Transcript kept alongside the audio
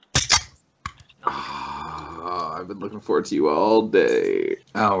I've been looking forward to you all day.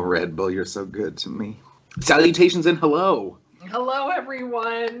 Oh, Red Bull, you're so good to me. Salutations and hello. Hello,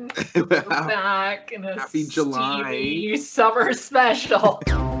 everyone. We're back in a Happy July steamy summer special.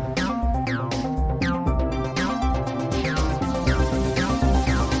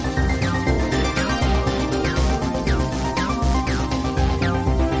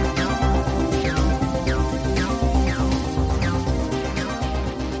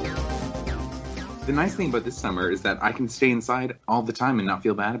 The nice thing about this summer is that I can stay inside all the time and not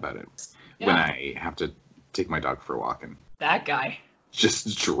feel bad about it when I have to take my dog for a walk and that guy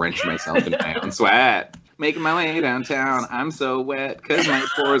just drench myself in my own sweat. Making my way downtown. I'm so wet because my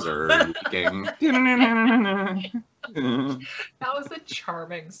pores are leaking. That was a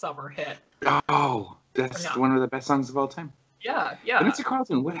charming summer hit. Oh, that's one of the best songs of all time. Yeah. Vanessa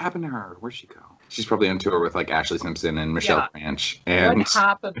Carlton, what happened to her? Where'd she go? She's probably on tour with like Ashley Simpson and Michelle Branch. And what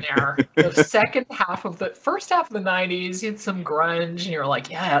happened there? The first half of the 90s, you had some grunge, and you're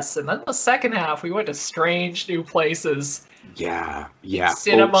like, yes. And then the second half, we went to strange new places. Yeah.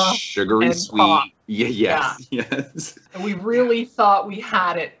 Cinema, sugary and sweet. pop. Yes. And we really thought we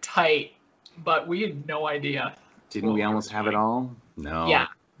had it tight, but we had no idea. Didn't we almost have it all? No. Yeah.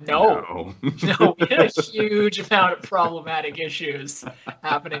 No, we had a huge amount of problematic issues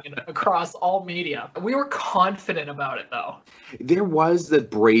happening across all media. We were confident about it, though. There was the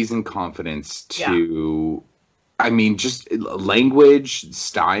brazen confidence to, I mean, just language,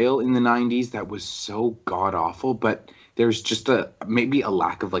 style in the 90s that was so god-awful, but there's just maybe a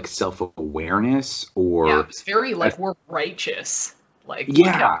lack of, like, self-awareness or... Yeah, it was very, like, we're righteous. Like, look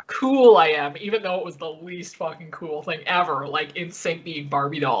how cool I am, even though it was the least fucking cool thing ever. Like, NSYNC being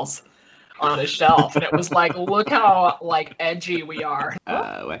Barbie dolls on a shelf. And it was like, look how, like, edgy we are.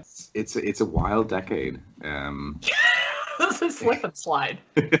 It's a wild decade. This is a slip and slide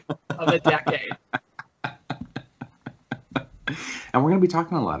of a decade. And we're going to be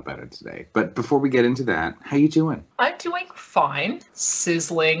talking a lot about it today. But before we get into that, how you doing? I'm doing fine.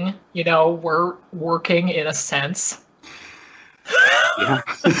 Sizzling. You know, we're working in a sense. Yeah.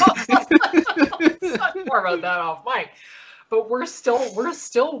 Talk more about that off mic, but we're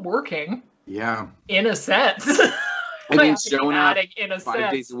still working. Yeah. In a sense. I mean, showing up in a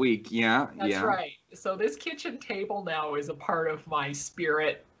 5 days a week. Yeah. That's right. So this kitchen table now is a part of my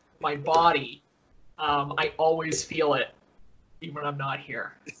spirit, my body. I always feel it, even when I'm not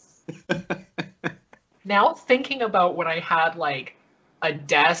here. Now thinking about when I had like a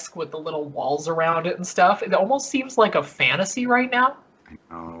desk with the little walls around it and stuff, it almost seems like a fantasy right now. I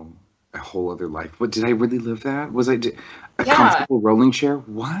know. A whole other life. What, did I really live that? Was I a comfortable rolling chair?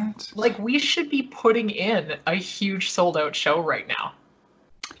 What? Like, we should be putting in a huge sold-out show right now.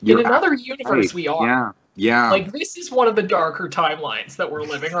 In another universe, we are. Yeah. Like, this is one of the darker timelines that we're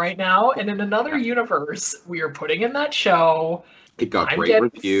living right now, and in another universe, we are putting in that show. It got great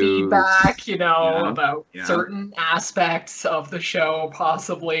reviews. Feedback, about certain aspects of the show,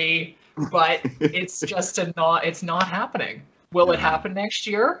 possibly, but it's just it's not happening. Will it happen next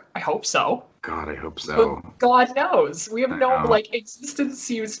year? I hope so. God, I hope so. But God knows. We have existence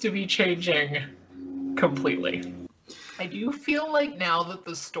seems to be changing completely. I do feel like now that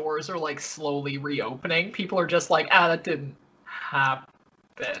the stores are like slowly reopening, people are just like, that didn't happen.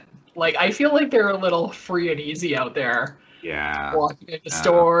 Like, I feel like they're a little free and easy out there. Yeah. Walking into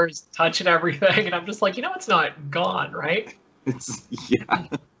stores, touching everything, and I'm just like, it's not gone, right?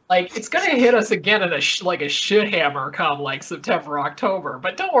 Like, it's gonna hit us again in a shit hammer come like September, October.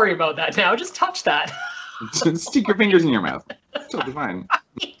 But don't worry about that now. Just touch that. Just stick your fingers in your mouth. It's totally fine.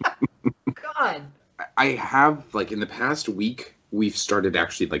 God. I have, like, in the past week, we've started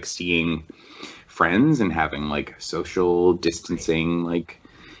actually, like, seeing friends and having, like, social distancing, like,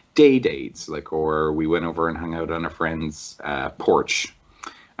 day dates, like, or we went over and hung out on a friend's porch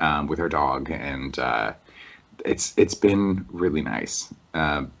with her dog, and it's been really nice.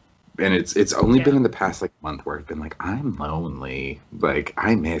 And it's only been in the past like month where I've been like, I'm lonely, like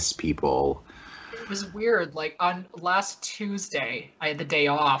I miss people. It was weird. Like on last Tuesday, I had the day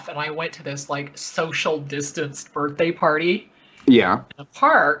off, and I went to this like social distanced birthday party. Yeah. In a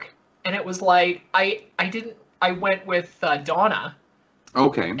park, and it was like I went with Donna.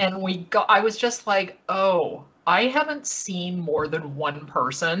 Okay. And I was just like, I haven't seen more than one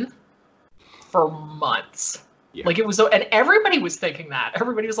person for months. Yeah. Like, it was and everybody was thinking that.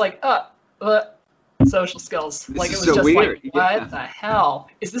 Everybody was like, social skills. Like, it was so just weird. Like, what the hell?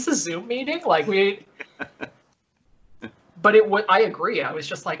 Is this a Zoom meeting? Like, but I agree. I was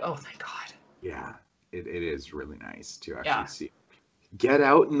just like, oh, thank God. Yeah, it is really nice to actually see. Get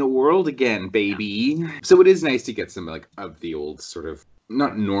out in the world again, baby. Yeah. So it is nice to get some, like, of the old sort of,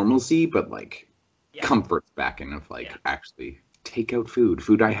 not normalcy, but, like, comforts back in of like actually take out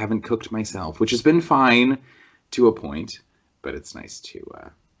food I haven't cooked myself, which has been fine to a point, but it's nice to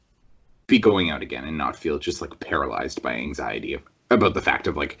be going out again and not feel just like paralyzed by anxiety about the fact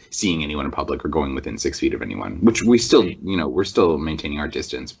of like seeing anyone in public or going within 6 feet of anyone, which we still, we're still maintaining our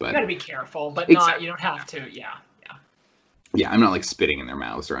distance, but you gotta be careful, but exactly. You don't have to. Yeah, I'm not like spitting in their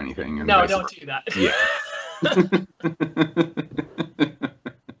mouths or anything. No, don't do that. Yeah.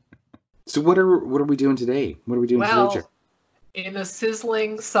 So what are we doing today? What are we doing today, Jack? In the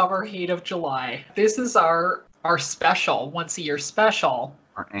sizzling summer heat of July, this is our special, once a year special.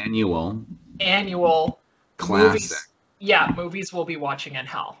 Our annual classic. Movies we'll be watching in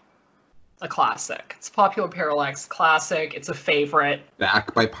hell. A classic. It's a Popular Parallax classic. It's a favorite.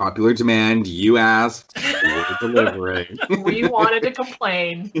 Back by popular demand. You asked. We're delivering. We wanted to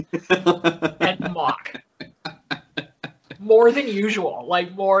complain and mock. More than usual.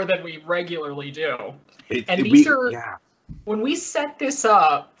 Like more than we regularly do. When we set this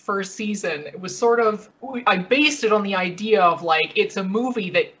up for a season, it was sort of, I based it on the idea of like, it's a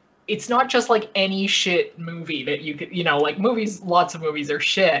movie that, it's not just like any shit movie that you could, like movies, lots of movies are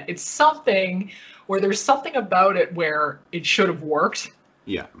shit. It's something where there's something about it where it should have worked.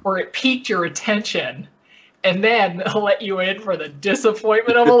 Yeah. Or it piqued your attention and then let you in for the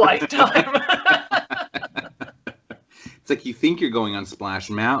disappointment of a lifetime. It's like you think you're going on Splash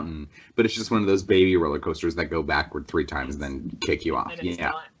Mountain, but it's just one of those baby roller coasters that go backward 3 times and then kick you off.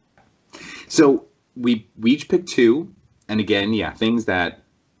 Yeah. Done. So we each picked 2, and again, things that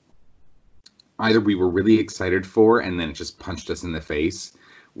either we were really excited for and then it just punched us in the face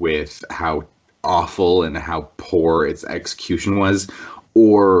with how awful and how poor its execution was,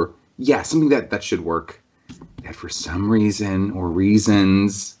 or something that should work that for some reason or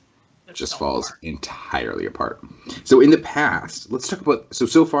reasons just falls entirely apart. So in the past, let's talk about,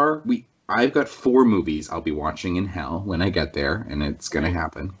 so far I've got 4 movies I'll be watching in hell when I get there, and it's going to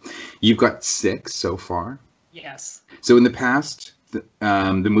happen. You've got 6 so far. Yes. So in the past,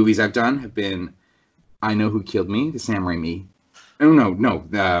 the movies I've done have been I Know Who Killed Me, the Sam Raimi. Oh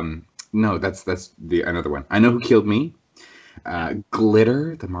no, that's the another one. I Know Who Killed Me.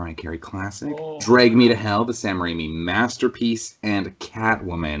 Glitter, the Mariah Carey classic. Drag Me to Hell, the Sam Raimi masterpiece, and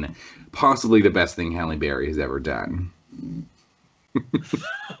Catwoman, possibly the best thing Halle Berry has ever done.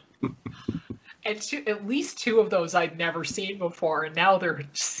 And at least 2 of those I'd never seen before, and now they're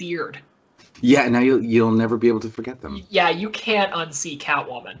seared. Yeah, now you'll never be able to forget them. Yeah, you can't unsee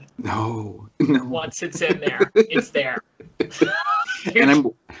Catwoman. No. Once it's in there, it's there.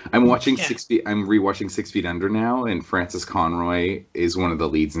 And I'm watching 6 Feet. I'm rewatching 6 Feet Under now, and Frances Conroy is one of the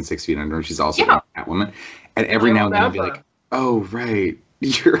leads in 6 Feet Under, and she's also in Catwoman. And every now and then I'll be like, "Oh right,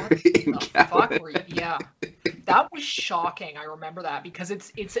 you're in Catwoman." Yeah, that was shocking. I remember that because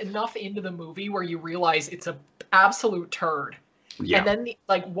it's enough into the movie where you realize it's a absolute turd. Yeah. And then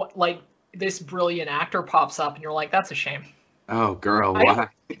this brilliant actor pops up, and you're like, "That's a shame." Oh, girl, why?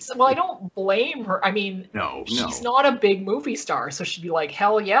 I don't blame her. I mean, she's not a big movie star, so she'd be like,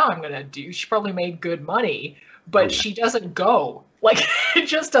 "Hell yeah, I'm gonna do." She probably made good money, but she doesn't go. Like, it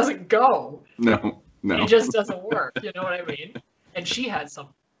just doesn't go. No. It just doesn't work. You know what I mean? And she had some.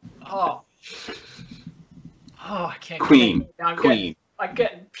 I can't. Queen. I'm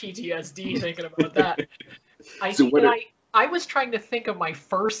getting PTSD thinking about that. I was trying to think of my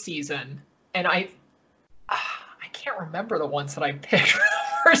first season, and I can't remember the ones that I picked for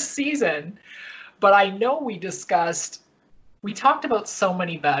the first season, but I know we talked about so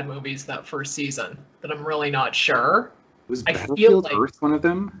many bad movies that first season that I'm really not sure. Was Battlefield Earth one of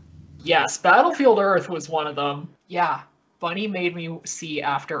them? Yes, Battlefield Earth was one of them. Yeah, Bunny made me see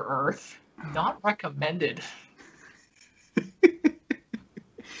After Earth. Not recommended.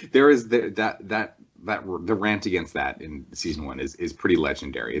 There is the rant against that in season 1 is pretty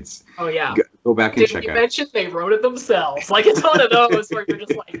legendary. It's go back and check out. Did you mention they wrote it themselves? Like, it's one of those where you're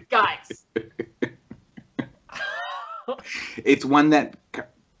just like, guys. It's one that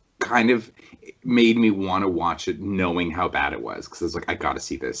kind of made me want to watch it, knowing how bad it was, because I was like, I got to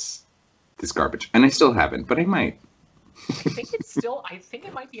see this garbage, and I still haven't, but I might. I think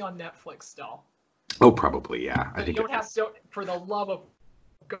it might be on Netflix still. Oh, probably, yeah. But I think you don't have to. For the love of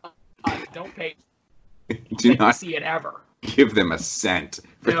God, don't pay. Do not see it ever. Give them a cent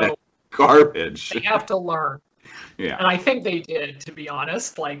for that garbage. They have to learn. Yeah. And I think they did, to be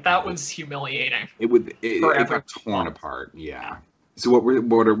honest. Like, that was humiliating. It got torn apart. Yeah. So what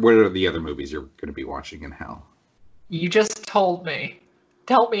are the other movies you're going to be watching in hell? You just told me.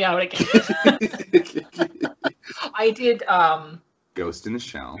 Help me out again. I did Ghost in the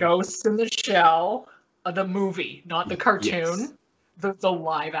Shell. Ghost in the Shell, the movie, not the cartoon. Yes. the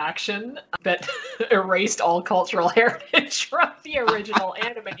live action that erased all cultural heritage from the original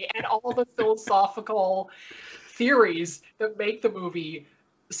anime and all the philosophical theories that make the movie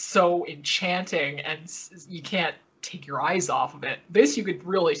so enchanting, and you can't take your eyes off of it. This you could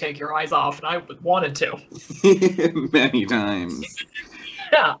really take your eyes off, and I wanted to. Many times.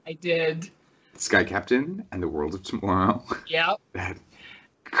 Yeah, I did. Sky Captain and the World of Tomorrow. Yeah. That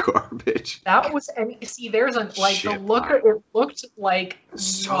garbage. That was, and see, there's a like Shit, the look. It looked like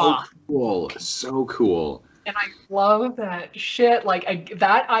so cool, so cool. And I love that shit. Like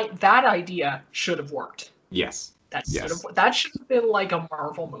that idea should have worked. Yes. That should have been like a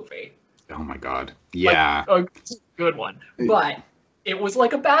Marvel movie. Oh my god. Yeah. Like, a good one. But it was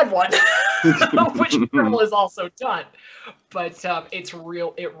like a bad one, which Marvel has also done. But it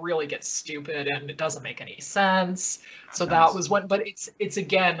really gets stupid and it doesn't make any sense. So that was one. But it's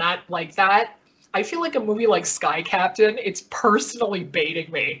again not like that. I feel like a movie like Sky Captain, it's personally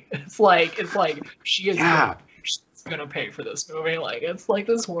baiting me. It's like she is she's gonna pay for this movie. Like it's like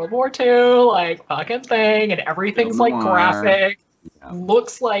this World War II like fucking thing, and everything's like graphic,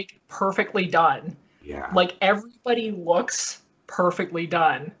 looks like perfectly done. Yeah. Like everybody looks perfectly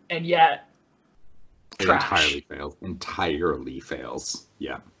done, and yet it entirely fails.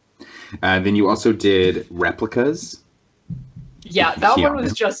 Yeah. Then you also did Replicas. Yeah, that one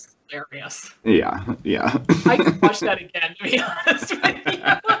was just hilarious. Yeah. I could watch that again, to be honest with you.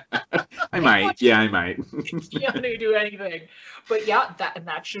 I might. Keanu do anything. But yeah,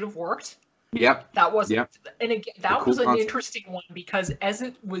 that should have worked. Yep. That was and again, that was an interesting one because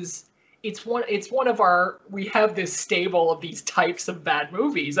it's one of our, we have this stable of these types of bad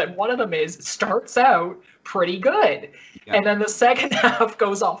movies, and one of them starts out pretty good, and then the second half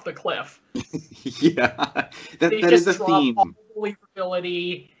goes off the cliff. That is a theme. All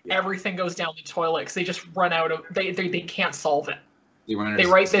believability, everything goes down the toilet because they just run out of they can't solve it. They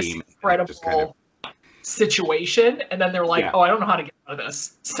write this incredible situation, and then they're like, "Oh, I don't know how to get out of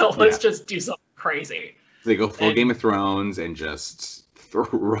this, so let's just do something crazy." They go full Game of Thrones and just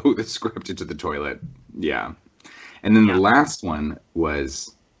throw the script into the toilet. Yeah. And then the last one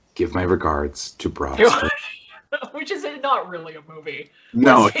was Give My Regards to Bros. Which is not really a movie.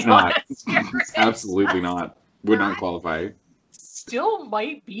 No, it's not. It's absolutely not. Would not qualify. Still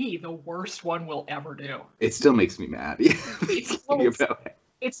might be the worst one we'll ever do. It still makes me mad. It's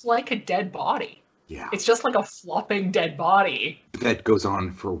like a dead body. Yeah. It's just like a flopping dead body. That goes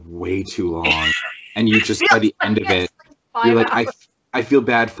on for way too long. And you just, by the end of it, you're like, I feel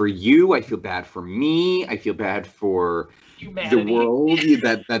bad for you. I feel bad for me. I feel bad for humanity. The world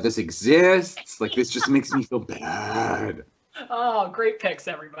that this exists. Like, this just makes me feel bad. Oh, great picks,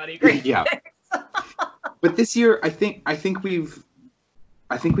 everybody. Great picks. But this year, I think we've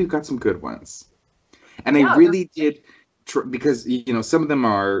got some good ones. And I really did, because, some of them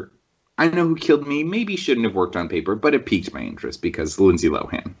are, I Know Who Killed Me maybe shouldn't have worked on paper, but it piqued my interest because Lindsay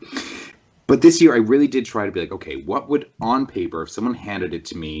Lohan. But this year, I really did try to be like, okay, what would, on paper, if someone handed it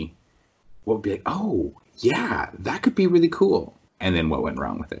to me, what would be like, oh, yeah, that could be really cool. And then what went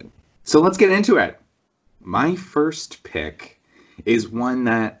wrong with it. So let's get into it. My first pick is one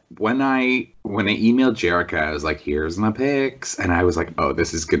that when I emailed Jerica, I was like, here's my picks. And I was like, oh,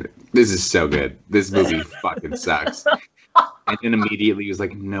 this is so good. This movie fucking sucks. And then immediately he was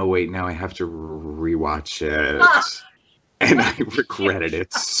like, no, wait, now I have to rewatch it. And I regretted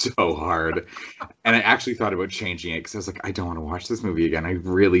it so hard. And I actually thought about changing it because I was like, I don't want to watch this movie again. I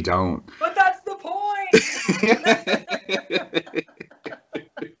really don't. But that's the point!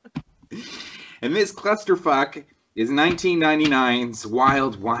 And this clusterfuck is 1999's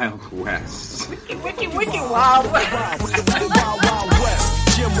Wild Wild West. Wiki Wild West.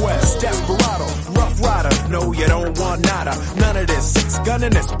 Jim West, Desperado, Rough Rider. No, you don't want nada. None of this. Six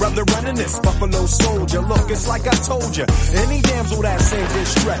gunning this, brother running this. Buffalo Soldier. Look, it's like I told you. Any damsel that's in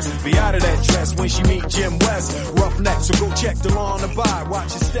distress, be out of that dress when she meet Jim West. Roughneck, so go check the law on the by.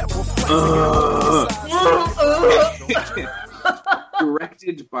 Watch your step.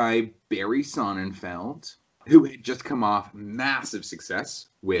 Directed by Barry Sonnenfeld, who had just come off massive success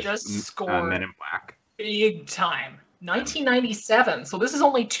with Men in Black. Big time. 1997, so this is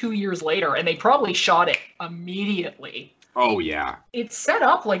only 2 years later, and they probably shot it immediately. Oh, yeah. It's set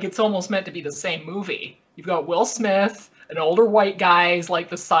up like it's almost meant to be the same movie. You've got Will Smith, an older white guy is like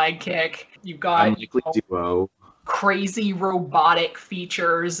the sidekick. You've got duo. Crazy robotic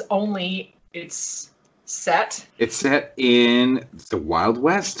features, only it's set in the Wild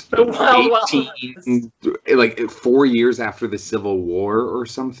West. The Wild West. Like 4 years after the Civil War or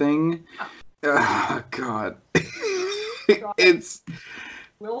something. Oh, God. It's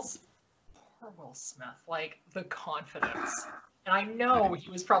Will Smith, like the confidence. And I know he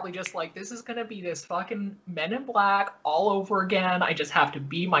was probably just like, this is going to be this fucking Men in Black all over again. I just have to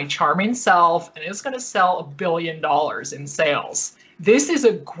be my charming self, and it's going to sell $1 billion in sales. This is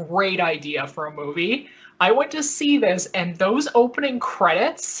a great idea for a movie. I went to see this, and those opening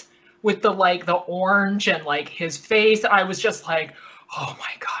credits with the orange and like his face, I was just like, oh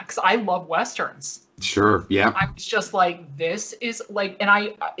my God, because I love Westerns. Sure, yeah. I was just like, this is like,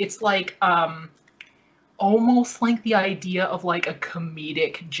 and it's like, almost like the idea of like a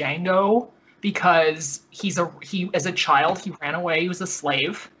comedic Django, because he as a child, he ran away, he was a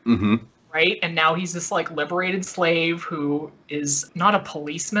slave. Mm-hmm. Right? And now he's this like liberated slave who is not a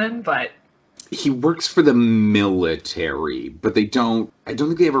policeman, but he works for the military, but I don't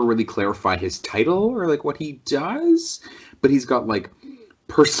think they ever really clarify his title or like what he does, but he's got like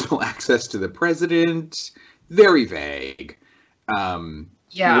personal access to the president. Very vague.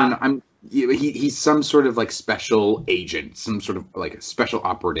 He's some sort of like special agent, some sort of like special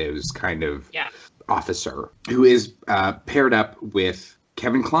operatives kind of officer who is paired up with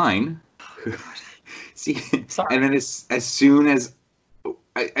Kevin Kline. See, sorry. And then as soon as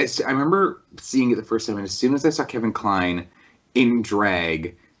I remember seeing it the first time, and as soon as I saw Kevin Kline in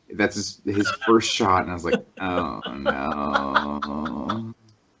drag, that's his first shot, and I was like, oh no,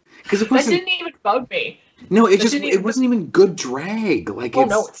 because that didn't even bug me. No, it wasn't even good drag. Like,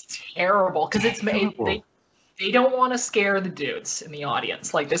 no, it's terrible because it's made. They don't want to scare the dudes in the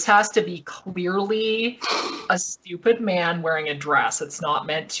audience. Like, this has to be clearly a stupid man wearing a dress. It's not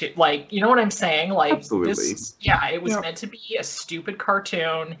meant to, like, you know what I'm saying? Like, absolutely. It was meant to be a stupid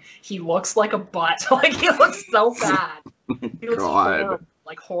cartoon. He looks like a butt. Like, he looks so bad. He looks horrible,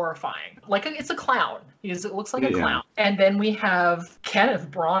 like horrifying. Like, it's a clown. It looks like a clown. And then we have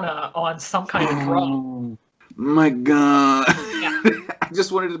Kenneth Branagh on some kind of drug. My God. Yeah. I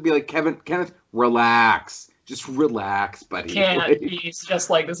just wanted to be like, Kenneth, relax. Just relax, buddy. He's just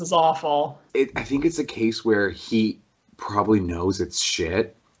like, this is awful. I think it's a case where he probably knows it's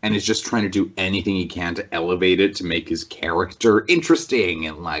shit and is just trying to do anything he can to elevate it to make his character interesting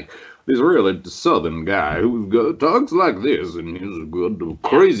and like this really southern guy who talks like this and he's got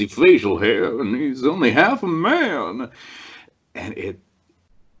crazy facial hair and he's only half a man. And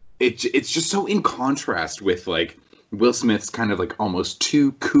it's just so in contrast with like Will Smith's kind of like almost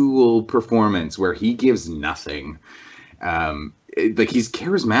too cool performance where he gives nothing. Like he's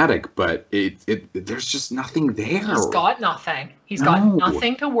charismatic, but there's just nothing there. He's got nothing. He's got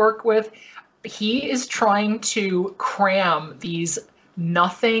nothing to work with. He is trying to cram these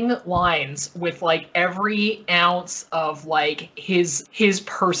nothing lines with like every ounce of like his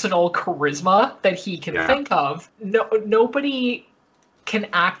personal charisma that he can think of. Nobody can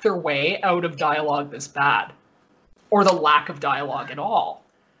act their way out of dialogue this bad. Or the lack of dialogue at all.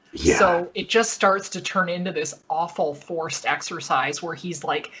 Yeah. So it just starts to turn into this awful forced exercise where he's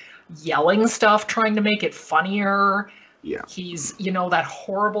like yelling stuff, trying to make it funnier. Yeah. He's, that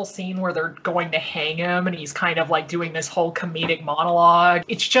horrible scene where they're going to hang him and he's kind of like doing this whole comedic monologue.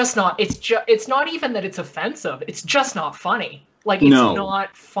 It's not even that it's offensive. It's just not funny. Like, it's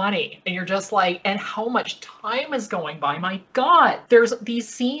not funny. And you're just like, and how much time is going by? My God. There's these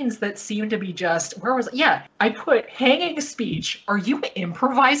scenes that seem to be just, where was it? Yeah, I put hanging speech. Are you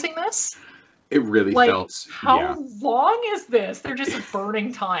improvising this? It really felt. How long is this? They're just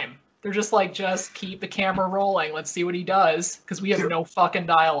burning time. They're just like, just keep the camera rolling. Let's see what he does. Because we have no fucking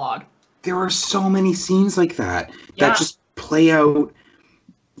dialogue. There are so many scenes like that that just play out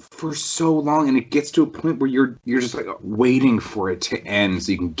for so long, and it gets to a point where you're just like waiting for it to end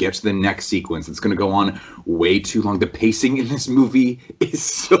so you can get to the next sequence. It's going to go on way too long. The pacing in this movie is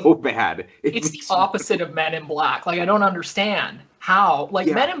so bad. It's the opposite of Men in Black. Like, I don't understand how. Like,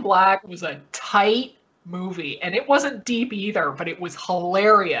 Men in Black was a tight movie, and it wasn't deep either, but it was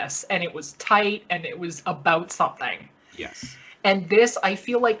hilarious, and it was tight, and it was about something. Yes. And this, I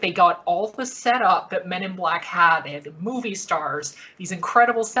feel like they got all the setup that Men in Black had. They had the movie stars, these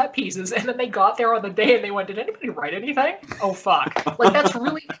incredible set pieces, and then they got there on the day and they went, did anybody write anything? Oh, fuck. Like, that's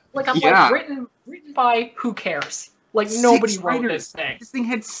really, like, I'm like, written by who cares? Like, nobody wrote this thing. This thing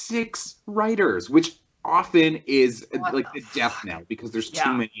had 6 writers, which often is like the death knell because there's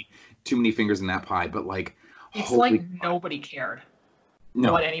too many fingers in that pie. But like, it's like nobody cared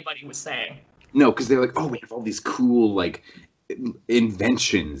what anybody was saying. No, because they're like, oh, we have all these cool, like,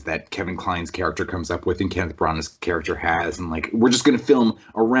 inventions that Kevin Kline's character comes up with and Kenneth Branagh's character has, and like we're just going to film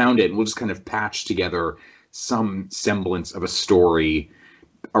around it and we'll just kind of patch together some semblance of a story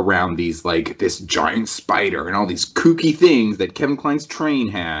around these, like, this giant spider and all these kooky things that Kevin Kline's train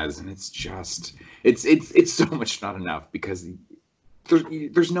has, and it's just it's so much not enough because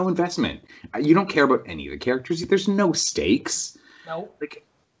there's no investment. You don't care about any of the characters. There's no stakes. Nope. Like,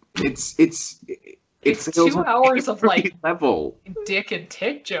 it's 2 hours of like level dick and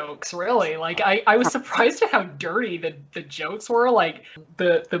tick jokes, really. Like I was surprised at how dirty the jokes were. Like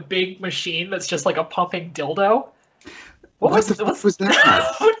the big machine that's just like a pumping dildo. What was that?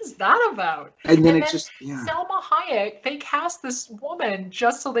 What is that about? And then it's just Selma Hayek. They cast this woman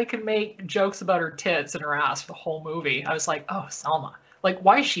just so they could make jokes about her tits and her ass for the whole movie. I was like, oh, Selma. Like,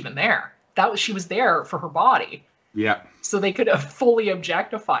 why is she even there? She was there for her body. Yeah. So they could fully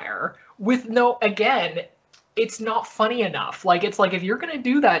objectify her with again, it's not funny enough. Like, it's like, if you're going to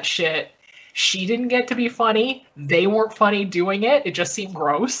do that shit, she didn't get to be funny. They weren't funny doing it. It just seemed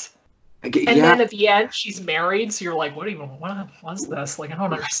gross. And then at the end, she's married. So you're like, what was this? Like, I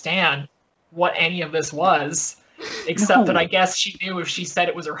don't understand what any of this was. Except that I guess she knew if she said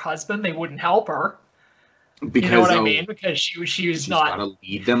it was her husband, they wouldn't help her. Because, you know what I mean? Because she was she's not. She's got to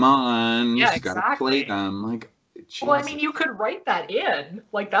lead them on. Yeah, she's got to play them. Like, Jesus. Well, I mean, you could write that in.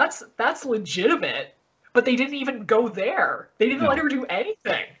 Like, that's legitimate. But they didn't even go there. They didn't let her do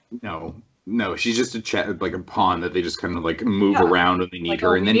anything. No, she's just like a pawn that they just kind of like move around when they need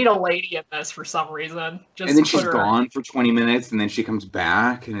her. And then need a lady in this for some reason. Just and then she's gone for 20 minutes, and then she comes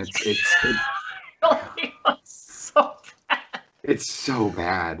back, and it's so bad. It's so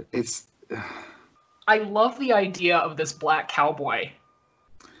bad. I love the idea of this black cowboy.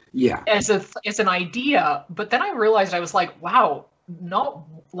 Yeah. As an idea, but then I realized I was like, wow, not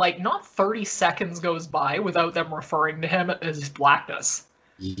 30 seconds goes by without them referring to him as blackness.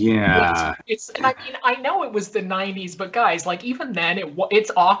 Yeah. And I mean, I know it was the 90s, but guys, like, even then it's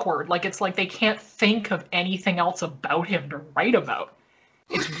awkward. Like, it's like they can't think of anything else about him to write about.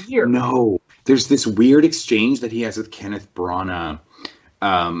 It's weird. No. There's this weird exchange that he has with Kenneth Branagh,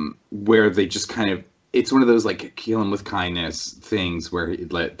 where they just kind of, it's one of those like kill him with kindness things where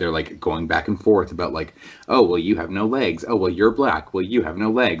they're like going back and forth about like, oh, well, you have no legs. Oh, well, you're black. Well, you have no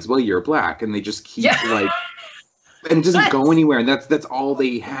legs. Well, you're black. And they just keep like, and it doesn't go anywhere. And that's all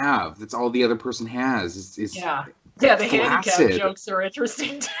they have. That's all the other person has. Is the handicap jokes are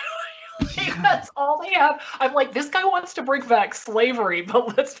interesting too. That's all they have. I'm like, this guy wants to bring back slavery,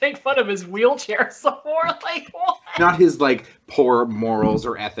 but let's make fun of his wheelchair some more. Like, what? Not his like poor morals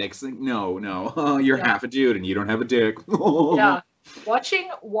or ethics. Like, no, you're half a dude and you don't have a dick. Yeah, watching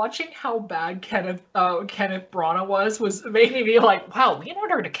how bad Kenneth Branagh was made me be like, wow,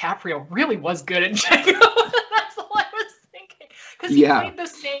 Leonardo DiCaprio really was good at Django. That's all I was thinking, because he played the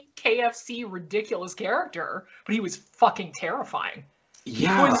same KFC ridiculous character, but he was fucking terrifying.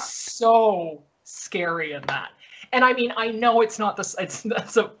 Yeah. He was so scary in that. And I mean, I know it's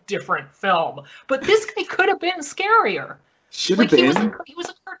a different film, but this guy could have been scarier. Should have been. He was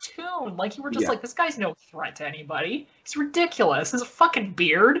a cartoon. Like, you were just like, this guy's no threat to anybody. He's ridiculous. His fucking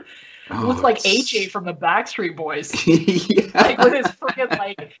beard looks like AJ from the Backstreet Boys. Like, with his freaking,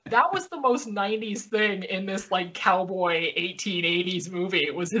 like, that was the most 90s thing in this, like, cowboy 1880s movie.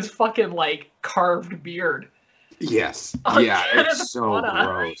 It was his fucking, like, carved beard. Yes. It's so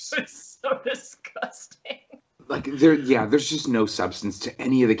gross. It's so disgusting. Like, there's just no substance to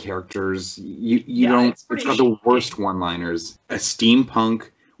any of the characters. You don't. It's got the worst one-liners. A steampunk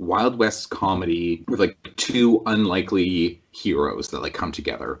Wild West comedy with like two unlikely heroes that like come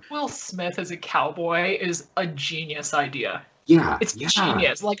together. Will Smith as a cowboy is a genius idea. Yeah, it's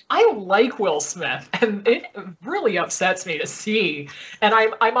genius. Like, I like Will Smith, and it really upsets me to see. And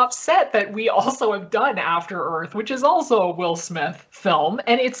I'm upset that we also have done After Earth, which is also a Will Smith film,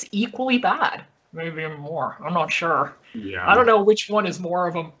 and it's equally bad. Maybe even more. I'm not sure. Yeah. I don't know which one is more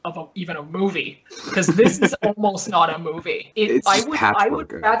of even a movie, because this is almost not a movie. I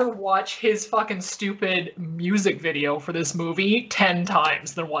would rather watch his fucking stupid music video for this movie 10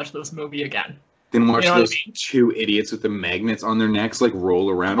 times than watch this movie again. Then watch those two idiots with the magnets on their necks like roll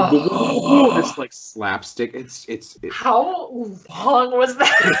around. It's like slapstick. It's How long was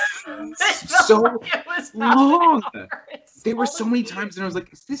that? So long. There were so many times, and I was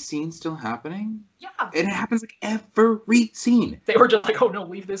like, "Is this scene still happening?" Yeah, and it happens like every scene. They were just like, "Oh no,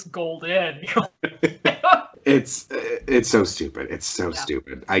 leave this gold in." It's so stupid. It's so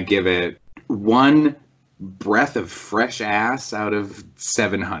stupid. I give it one breath of fresh ass out of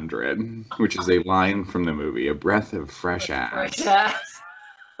 700, which is a line from the movie. A breath of fresh ass. Fresh ass.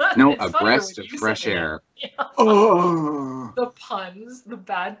 No, a breath of fresh air. Yeah. Oh. The puns, the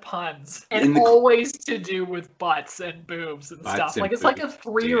bad puns, and always to do with butts and boobs and stuff. Like, it's like a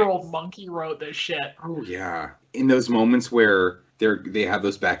 3-year-old monkey wrote this shit. Oh yeah. In those moments where they have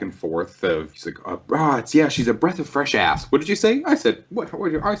those back and forth of, he's like, she's a breath of fresh ass. What did you say? I said, what?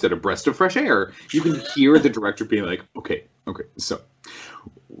 I said a breath of fresh air. You can hear the director being like, okay, so,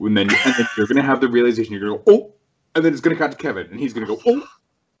 and then you're gonna have the realization. You're gonna go, And then it's going to cut to Kevin, and he's going to go, oh,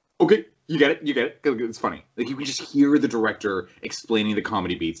 okay, you get it. It's funny. Like, you can just hear the director explaining the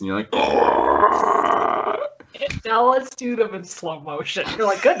comedy beats, and you're like, oh. Now let's do them in slow motion. You're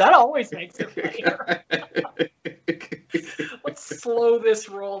like, good, that always makes it funnier. Let's slow this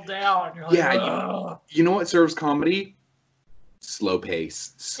roll down. You're like, yeah, you know what serves comedy? Slow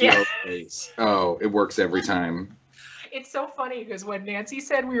pace. Pace. Oh, it works every time. It's so funny because when Nancy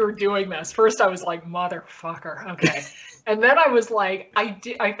said we were doing this, first I was like, motherfucker, okay. And then I was like,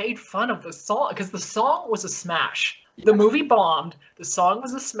 I made fun of the song because the song was a smash. The movie bombed. The song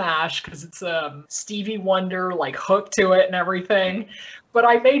was a smash because it's Stevie Wonder like hook to it and everything. But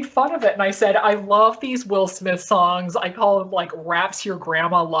I made fun of it and I said, I love these Will Smith songs. I call them like raps your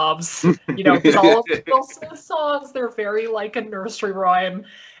grandma loves. You know, because all of the Will Smith songs, they're very like a nursery rhyme.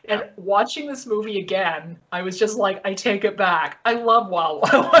 And watching this movie again, I was just like, I take it back. I love Wild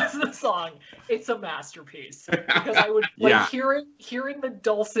Wild West, the song. It's a masterpiece. Because I would like hearing the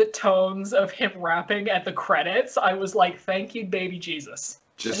dulcet tones of him rapping at the credits, I was like, thank you, baby Jesus.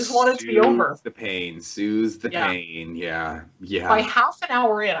 I just wanted it to be over. Soothes the pain. Yeah. By half an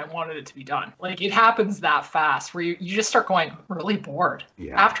hour in, I wanted it to be done. Like, it happens that fast where you just start going, I'm really bored.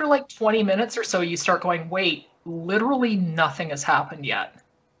 Yeah. After like 20 minutes or so, you start going, wait, literally nothing has happened yet.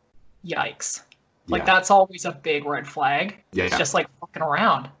 Yikes. Like, that's always a big red flag. Yeah. It's just like fucking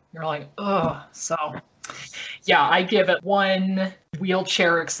around. You're like, ugh. So, yeah, I give it 1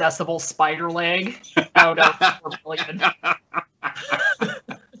 wheelchair accessible spider leg out of 4 million.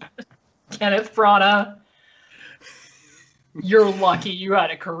 Kenneth Branagh, you're lucky you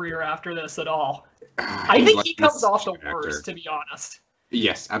had a career after this at all. I think he comes off the worst, to be honest.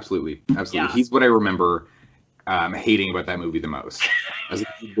 Yes, absolutely. Yeah. He's what I remember hating about that movie the most. I was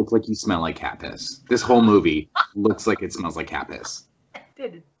like, it looks like you smell like cat piss. This whole movie looks like it smells like cat piss.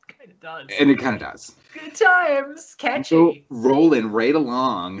 It kind of does. And it kind of does. Good times. Catchy. So, rolling right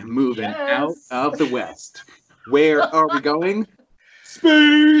along, moving out of the West. Where are we going?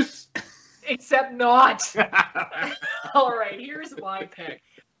 Space! Except not. All right, here's my pick.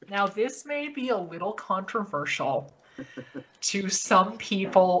 Now, this may be a little controversial to some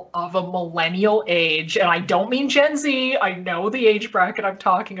people of a millennial age, and I don't mean Gen Z. I know the age bracket I'm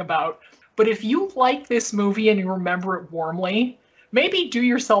talking about. But if you like this movie and you remember it warmly, maybe do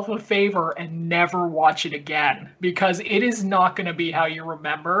yourself a favor and never watch it again, because it is not going to be how you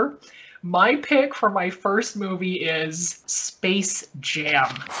remember. My pick for my first movie is Space Jam.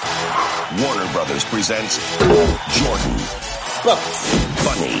 Warner Brothers presents Jordan,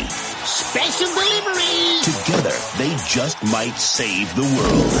 Bunny, Special Delivery. Together, they just might save the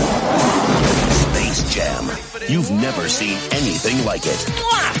world. Space Jam. You've never seen anything like it.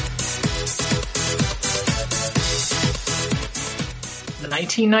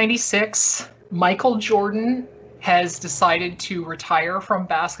 1996, Michael Jordan has decided to retire from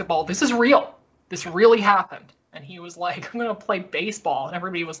basketball. This is real. This really happened. And he was like, I'm going to play baseball. And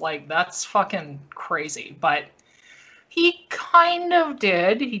everybody was like, that's fucking crazy. But he kind of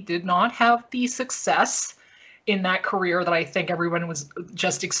did. He did not have the success in that career that I think everyone was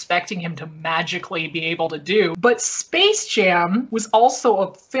just expecting him to magically be able to do. But Space Jam was also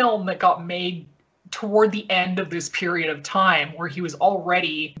a film that got made toward the end of this period of time where he was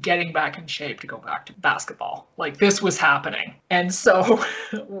already getting back in shape to go back to basketball. Like, this was happening. And so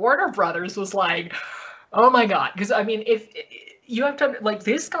Warner Brothers was like, oh my God. Because, I mean, if you have to, like,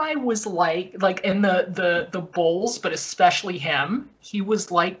 this guy was like in the Bulls, but especially him, he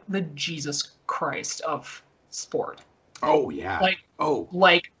was like the Jesus Christ of sport. Oh, yeah.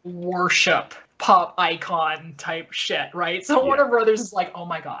 Like worship, pop icon type shit, right? So Warner Brothers is like, oh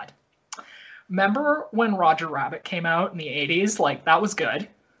my God. Remember when Roger Rabbit came out in the 80s? Like, that was good.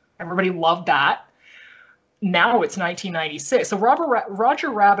 Everybody loved that. Now it's 1996. So Roger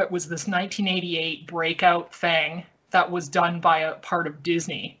Rabbit was this 1988 breakout thing that was done by a part of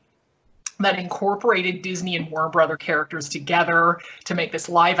Disney that incorporated Disney and Warner Brother characters together to make this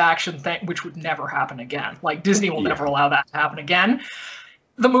live action thing, which would never happen again. Like, Disney will never allow that to happen again.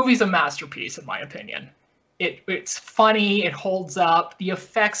 The movie's a masterpiece, in my opinion. It's funny, it holds up, the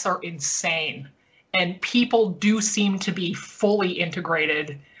effects are insane, and people do seem to be fully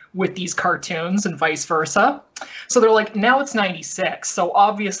integrated with these cartoons and vice versa. So they're like, now it's 96, so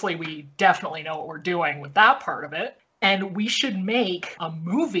obviously we definitely know what we're doing with that part of it, and we should make a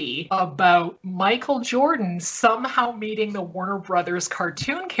movie about Michael Jordan somehow meeting the Warner Brothers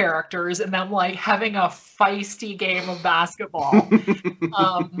cartoon characters and them like having a feisty game of basketball.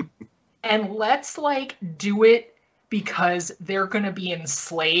 And let's like do it because they're going to be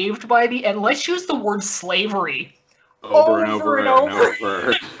enslaved by and let's use the word slavery over and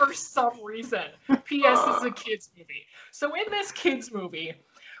over. For some reason. P.S. This is a kids movie. So in this kids movie,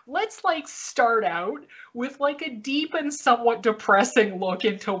 let's like start out with like a deep and somewhat depressing look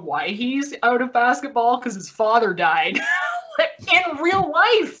into why he's out of basketball, because his father died. In real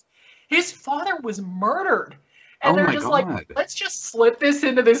life, his father was murdered. And they're just like, let's just slip this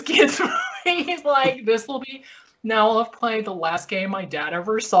into this kid's movie. He's like, this will be... Now I've played the last game my dad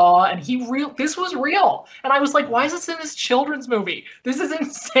ever saw, and this was real. And I was like, why is this in this children's movie? This is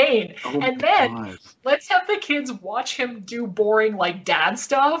insane. And then let's have the kids watch him do boring like dad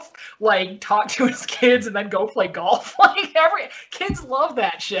stuff, like talk to his kids and then go play golf. Like kids love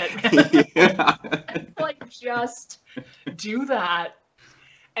that shit, man. Yeah. Like just do that.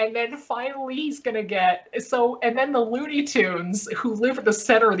 And then finally he's gonna and then the Looney Tunes, who live at the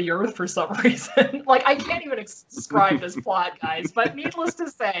center of the earth for some reason, like I can't even describe this plot, guys, but needless to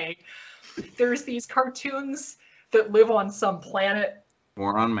say, there's these cartoons that live on some planet.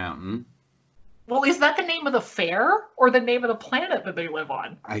 Moron Mountain. Well, is that the name of the fair or the name of the planet that they live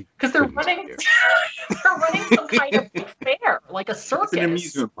on? Because they're running some kind of fair, like a circus. It's an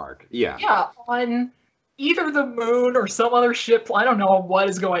amusement park. Yeah. Yeah, on either the moon or some other ship. I don't know what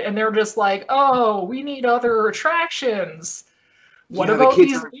is going. And they're just like, oh, we need other attractions. What about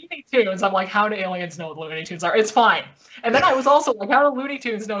these Looney Tunes? I'm like, how do aliens know what Looney Tunes are? It's fine. And then I was also like, how do Looney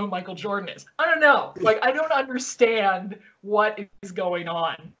Tunes know who Michael Jordan is? I don't know. Like, I don't understand what is going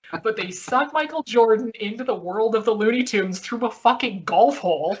on. But they suck Michael Jordan into the world of the Looney Tunes through a fucking golf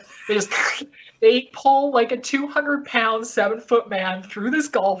hole. They pull like a 200-pound, 7-foot man through this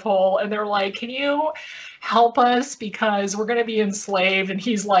golf hole, and they're like, can you help us because we're going to be enslaved? And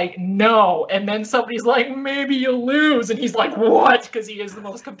he's like, no. And then somebody's like, maybe you'll lose. And he's like, what? Because he is the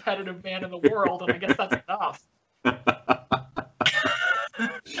most competitive man in the world, and I guess that's enough.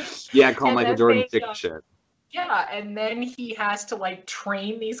 Yeah, call Michael Jordan sick shit. Yeah, and then he has to like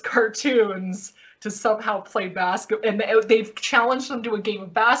train these cartoons to somehow play basketball, and they've challenged them to a game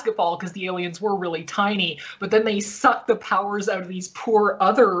of basketball because the aliens were really tiny, but then they suck the powers out of these poor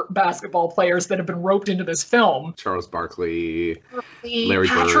other basketball players that have been roped into this film. Charles Barkley, Larry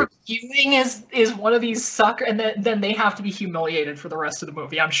Patrick Bird. Ewing is one of these sucker, and then they have to be humiliated for the rest of the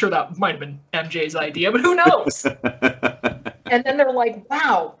movie. I'm sure that might have been MJ's idea, but who knows? And then they're like,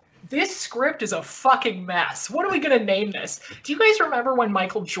 wow, this script is a fucking mess. What are we going to name this? Do you guys remember when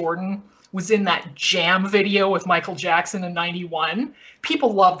Michael Jordan was in that Jam video with Michael Jackson in 91?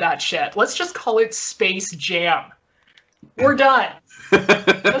 People love that shit. Let's just call it Space Jam. We're done.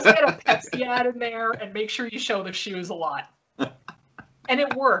 Let's get a Pepsi ad in there and make sure you show the shoes a lot. And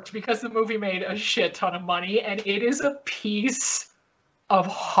it worked because the movie made a shit ton of money, and it is a piece of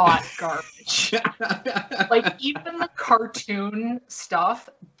hot garbage. Like, even the cartoon stuff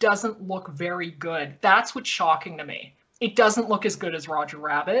doesn't look very good. That's what's shocking to me. It doesn't look as good as Roger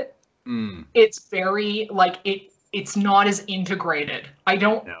Rabbit. It's very, like, it's not as integrated. I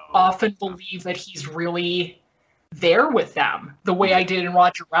don't often believe that he's really there with them the way I did in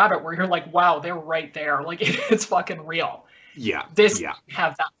Roger Rabbit, where you're like, wow, they're right there. Like, it's fucking real. Yeah. This didn't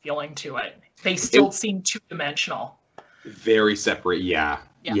have that feeling to it. They still seem two-dimensional. Very separate, yeah.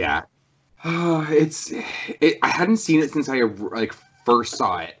 I hadn't seen it since I first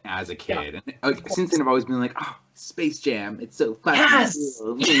saw it as a kid, and since then I've always been like, oh, Space Jam, it's so fucking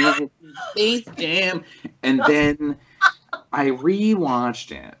cool. Space Jam. And then I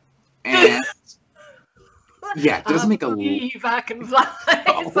rewatched it, and it doesn't make a back inside.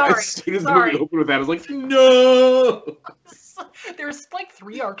 Sorry. As soon as the movie opened with that, I was like, no. There's like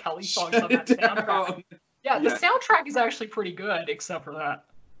 3 R. Kelly songs on that soundtrack. Yeah, the soundtrack is actually pretty good, except for that.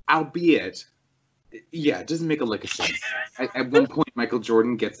 Albeit, it doesn't make a lick of sense. At one point, Michael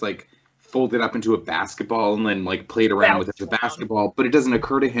Jordan gets like folded up into a basketball and then like played around with it as a basketball, but it doesn't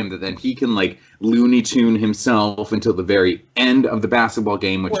occur to him that then he can like Looney Tune himself until the very end of the basketball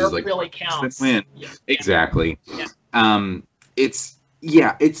game, which is like really counts. Win. Yeah. Exactly. Yeah.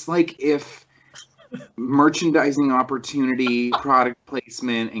 It's like if merchandising opportunity, product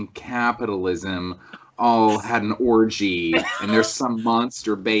placement, and capitalism all had an orgy, and there's some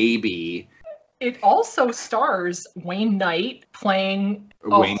monster baby. It also stars Wayne Knight playing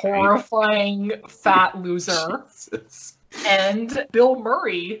horrifying fat loser. Jesus. And Bill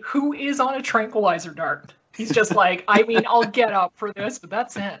Murray, who is on a tranquilizer dart. He's just like, I mean, I'll get up for this, but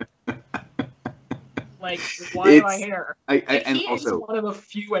that's it. Like, why am I here? He is one of the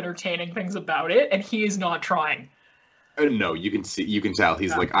few entertaining things about it, and he is not trying. No, you can tell.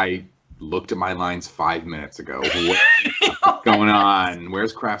 He's like, I looked at my lines 5 minutes ago. What's going on?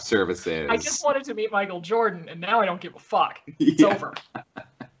 Where's craft services? I just wanted to meet Michael Jordan, and now I don't give a fuck. It's over.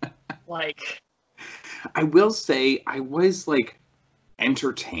 Like, I will say I was like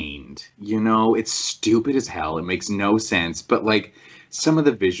entertained. It's stupid as hell. It makes no sense, but like some of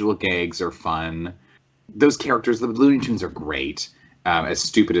the visual gags are fun. Those characters, the Looney Tunes, are great. As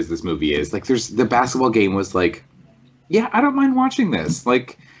stupid as this movie is, like the basketball game was like, yeah, I don't mind watching this.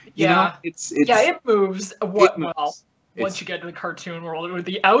 Like, it moves. Once you get to the cartoon world or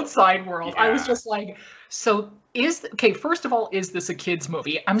the outside world, I was just like, first of all, is this a kid's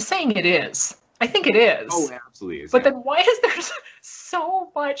movie? I'm saying it is. I think it is. Oh, it absolutely is. But then why is there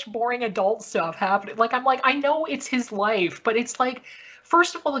so much boring adult stuff happening? Like, I'm like, I know it's his life, but it's like,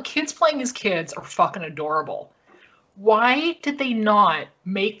 first of all, the kids playing as kids are fucking adorable. Why did they not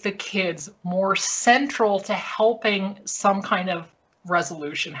make the kids more central to helping some kind of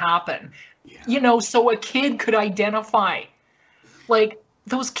resolution happen? Yeah. So a kid could identify. Like,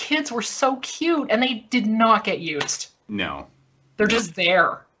 those kids were so cute, and they did not get used. No. They're just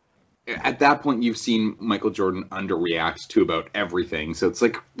there. At that point, you've seen Michael Jordan underreact to about everything, so it's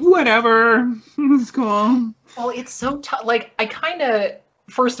like, whatever, it's cool. Well, it's so tough. Like, I kind of,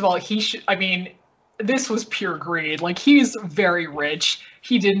 first of all, this was pure greed. Like, he's very rich.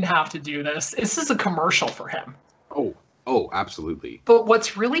 He didn't have to do this. This is a commercial for him. Oh, absolutely. But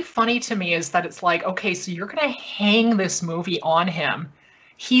what's really funny to me is that it's like, okay, so you're going to hang this movie on him.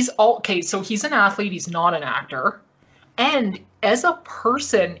 So he's an athlete. He's not an actor. And as a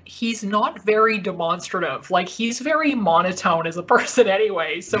person, he's not very demonstrative. Like, he's very monotone as a person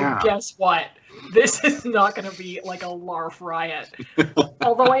anyway. So Guess what? This is not going to be like a LARF riot.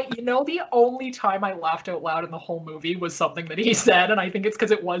 Although, the only time I laughed out loud in the whole movie was something that he said, and I think it's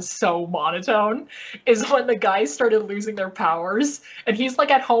because it was so monotone, is when the guys started losing their powers, and he's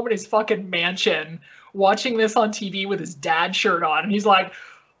like at home in his fucking mansion watching this on TV with his dad shirt on, and he's like,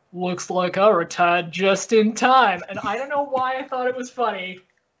 looks like I retired just in time. And I don't know why I thought it was funny,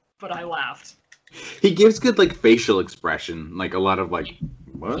 but I laughed. He gives good like facial expression, like a lot of like,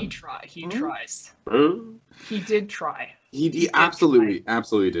 what? He tries. He did try. He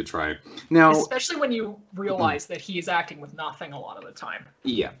absolutely did try. Now, especially when you realize that he is acting with nothing a lot of the time.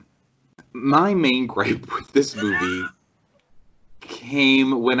 Yeah. My main gripe with this movie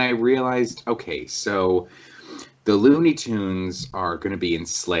came when I realized, okay, so the Looney Tunes are going to be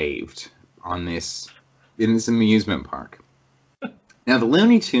enslaved in this amusement park. Now, the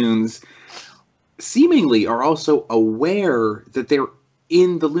Looney Tunes seemingly are also aware that they're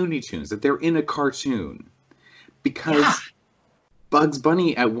in the Looney Tunes, that they're in a cartoon. Because Bugs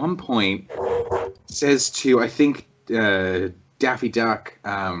Bunny at one point says to, I think, Daffy Duck,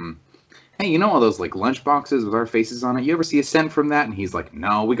 hey, all those like lunch boxes with our faces on it? You ever see a cent from that? And he's like,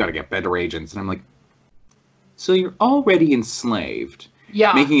 no, we got to get better agents. And I'm like, so you're already enslaved,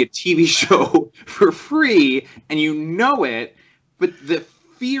 making a TV show for free, and you know it, but the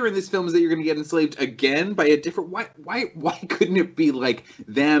fear in this film is that you're going to get enslaved again by a different... Why couldn't it be like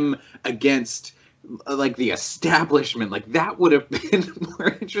them against like the establishment? Like that would have been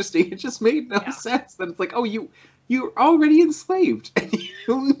more interesting. It just made no sense. That it's like, oh, you're already enslaved, and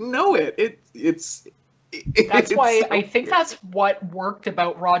you know it. That's why I think that's what worked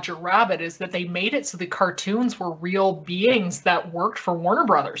about Roger Rabbit, is that they made it so the cartoons were real beings that worked for Warner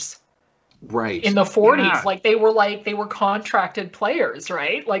Brothers. Right. In the 40s. Yeah. They were contracted players,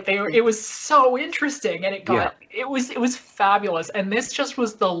 right? Like it was so interesting, and it was fabulous. And this just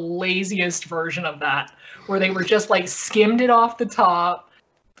was the laziest version of that, where they were just like skimmed it off the top.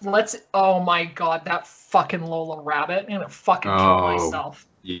 Oh my God, that fucking Lola Rabbit. I'm gonna fucking kill myself.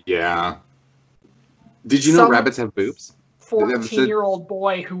 Yeah. Did you know rabbits have boobs? 14-year-old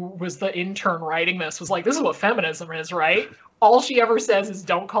boy who was the intern writing this was like, this is what feminism is, right? All she ever says is,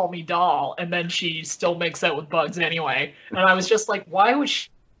 don't call me doll, and then she still makes out with Bugs anyway. And I was just like, why would she?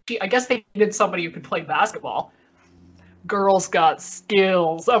 I guess they needed somebody who could play basketball. Girls got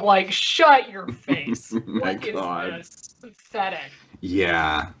skills. I'm like, shut your face. What is this? Pathetic.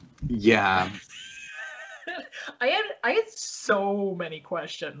 Yeah. I had so many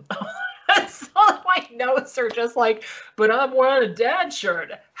questions. Some of my notes are just like, but I'm wearing a dad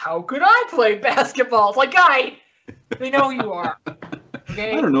shirt. How could I play basketball? It's like, guy, they know who you are.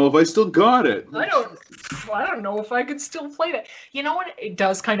 Okay? I don't know if I still got it. I don't know if I could still play that. You know what? It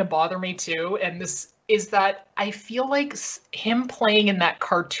does kind of bother me too, and this is that I feel like him playing in that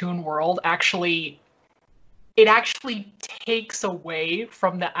cartoon world actually takes away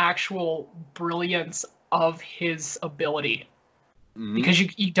from the actual brilliance of his ability. Mm-hmm. Because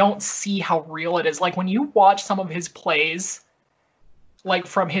you don't see how real it is. Like when you watch some of his plays, like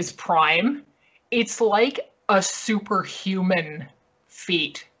from his prime, it's like a superhuman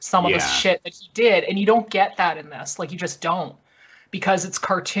feat, some of the shit that he did, and you don't get that in this. Like you just don't. because it's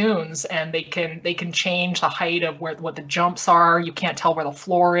cartoons and they can change the height of what the jumps are. You can't tell where the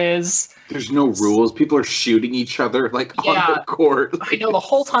floor is. There's no rules. People are shooting each other on the court. I know, the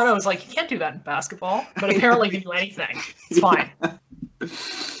whole time I was like, you can't do that in basketball. But apparently you can do anything. It's fine.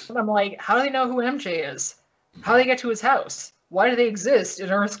 And I'm like, how do they know who MJ is? How do they get to his house? Why do they exist in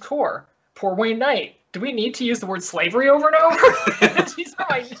Earth's core? Poor Wayne Knight. Do we need to use the word slavery over and over? These are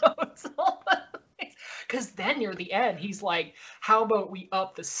my notes. Because then near the end, he's like, how about we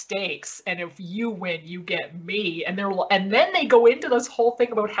up the stakes? And if you win, you get me. And then they go into this whole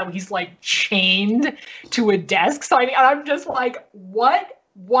thing about how he's like chained to a desk signing. And I'm just like, what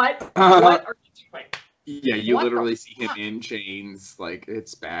are you doing? Yeah, you literally see him in chains. Like,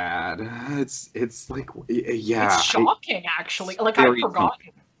 it's bad. It's like, yeah. It's shocking, actually. Like,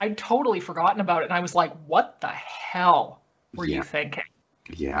 I'd totally forgotten about it. And I was like, what the hell were you thinking?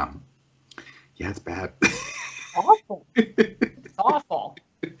 Yeah. Yeah, it's bad. Awful. It's awful.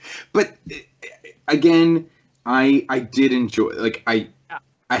 But again, I did enjoy. Like, I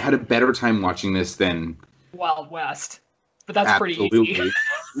had a better time watching this than Wild West. But that's pretty easy.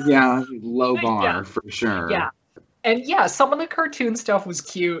 Yeah, low bar for sure. Yeah, and some of the cartoon stuff was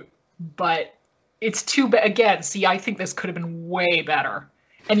cute, but it's too bad. Again, see, I think this could have been way better,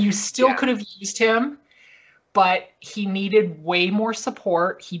 and you still could have used him. But he needed way more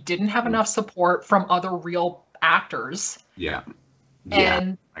support. He didn't have enough support from other real actors. Yeah.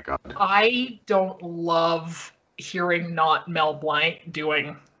 And my God. I don't love hearing not Mel Blanc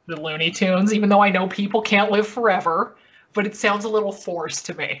doing the Looney Tunes, even though I know people can't live forever. But it sounds a little forced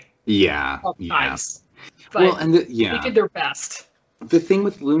to me. Yeah. Sometimes. Yeah. But they did their best. The thing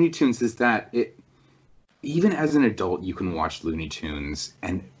with Looney Tunes is that even as an adult, you can watch Looney Tunes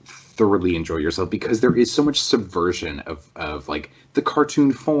and thoroughly enjoy yourself because there is so much subversion of like the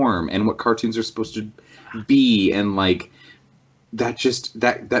cartoon form and what cartoons are supposed to be, and like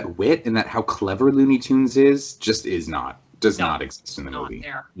that wit and that how clever Looney Tunes does not exist in the movie.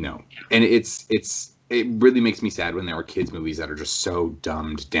 There. No, and it really makes me sad when there are kids movies that are just so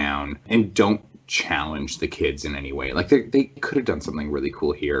dumbed down and don't challenge the kids in any way. Like they could have done something really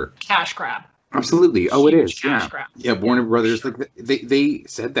cool here. Cash grab. Absolutely. Oh, it is. Yeah. Grab. Yeah. Warner Brothers, sure. Like they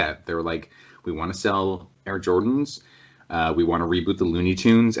said that they were like, we want to sell Air Jordans. We want to reboot the Looney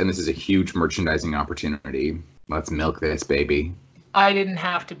Tunes, and this is a huge merchandising opportunity. Let's milk this, baby. I didn't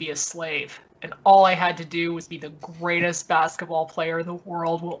have to be a slave, and all I had to do was be the greatest basketball player the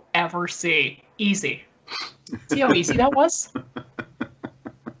world will ever see. Easy. See how easy that was?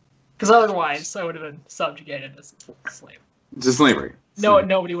 Because otherwise, I would have been subjugated as a slave. To slavery. No,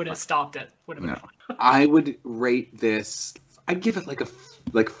 nobody would have stopped it. Would have been fine. I would rate this. I'd give it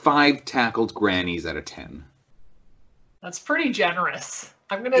like 5 tackled grannies out of 10. That's pretty generous.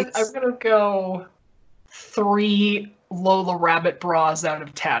 I'm gonna go 3 Lola Rabbit bras out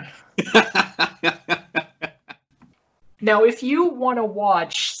of 10. Now, if you want to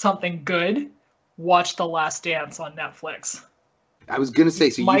watch something good, watch The Last Dance on Netflix. I was gonna say,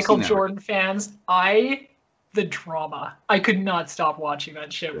 so Michael Jordan fans, the drama. I could not stop watching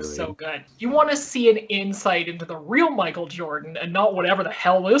that shit. It was so good. You want to see an insight into the real Michael Jordan and not whatever the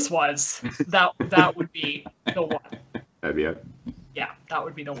hell this was. That would be the one. That'd be it. Yeah, that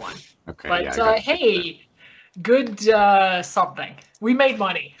would be the one. Okay. But hey, good something. We made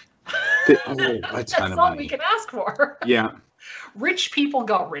money. A ton of money. That's all we can ask for. Yeah. Rich people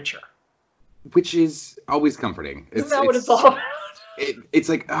got richer. Which is always comforting. Isn't that what it's all about? It's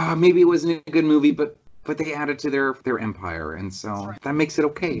like, maybe it wasn't a good movie, but they added to their empire, and so that makes it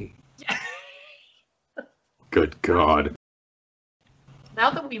okay. Yeah. Good God.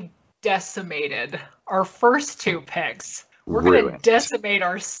 Now that we've decimated our first 2 picks, we're going to decimate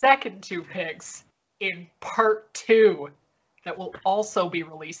our second 2 picks in part 2 that will also be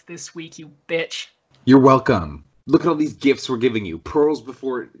released this week, you bitch. You're welcome. Look at all these gifts we're giving you. Pearls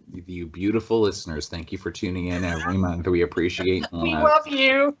before you beautiful listeners. Thank you for tuning in every month. We appreciate that. We love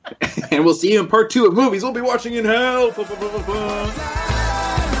you. And we'll see you in part 2 of Movies We'll Be Watching in Hell.